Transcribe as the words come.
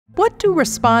What do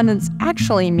respondents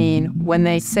actually mean when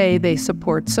they say they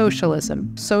support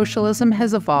socialism? Socialism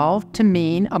has evolved to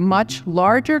mean a much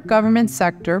larger government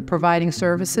sector providing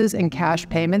services and cash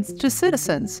payments to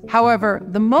citizens. However,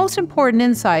 the most important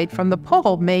insight from the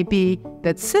poll may be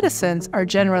that citizens are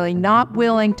generally not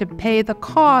willing to pay the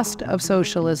cost of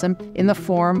socialism in the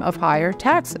form of higher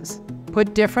taxes.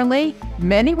 Put differently,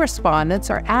 many respondents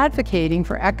are advocating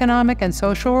for economic and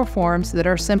social reforms that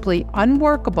are simply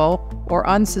unworkable or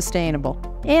unsustainable,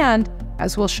 and,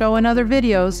 as we'll show in other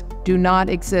videos, do not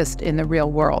exist in the real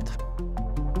world.